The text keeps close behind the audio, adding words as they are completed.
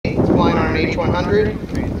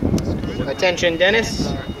H100. Attention,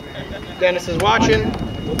 Dennis. Dennis is watching.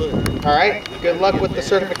 All right, good luck with the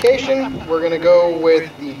certification. We're going to go with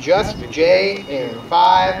the Just J in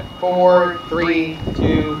 5, 4, 3,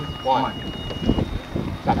 2, 1.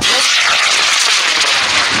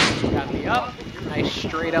 Got the up. Nice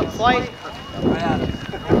straight up flight. All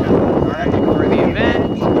right, for the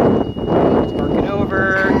event. Working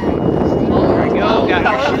over. There we go. Got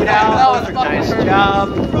your shootout. Nice job.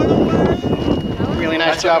 Really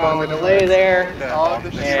nice job on the delay there.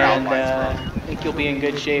 And I think you'll be in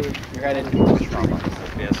good shape. You're headed.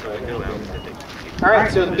 All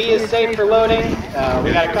right, so the B is safe for loading.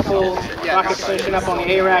 We got a couple rockets finishing up on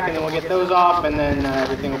the A rack, and then we'll get those off, and then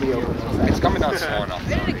everything will be open. It's coming down slow enough.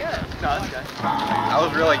 That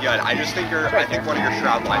was really good. I just think I think one of your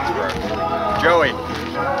shroud lines broke. Joey,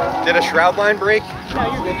 did a shroud line break?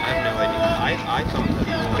 No, you're good. I have no idea.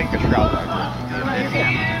 I think the shroud line broke.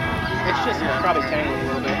 It's just probably tangled a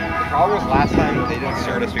little bit. The problem was last time they didn't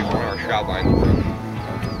start us before our shroud lines broke.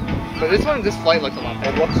 But this flight looks a lot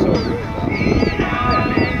better. It looks so good.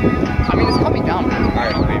 I mean, it's coming down.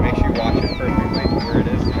 Alright, okay, make sure you watch it perfectly where it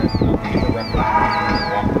is, and then keep the reference.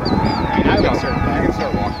 Walk around. I would start back. You can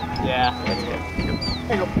start walking. Yeah. That's good.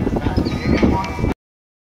 There you go.